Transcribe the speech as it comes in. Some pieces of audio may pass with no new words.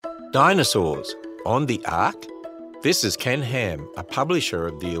Dinosaurs on the Ark? This is Ken Ham, a publisher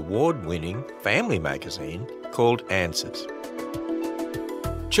of the award-winning family magazine called Answers.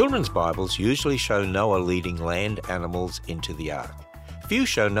 Children's Bibles usually show Noah leading land animals into the Ark. Few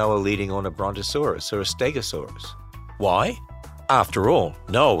show Noah leading on a brontosaurus or a stegosaurus. Why? After all,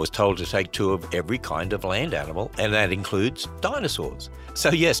 Noah was told to take 2 of every kind of land animal, and that includes dinosaurs. So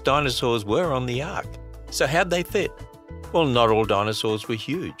yes, dinosaurs were on the Ark. So how'd they fit? Well, not all dinosaurs were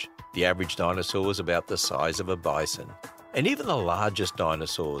huge. The average dinosaur was about the size of a bison. And even the largest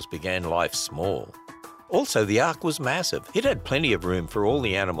dinosaurs began life small. Also, the Ark was massive. It had plenty of room for all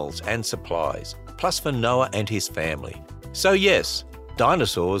the animals and supplies, plus for Noah and his family. So yes,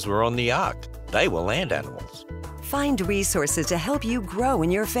 dinosaurs were on the Ark. They were land animals. Find resources to help you grow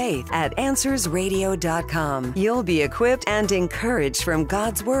in your faith at AnswersRadio.com. You'll be equipped and encouraged from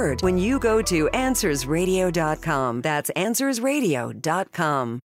God's Word when you go to AnswersRadio.com. That's AnswersRadio.com.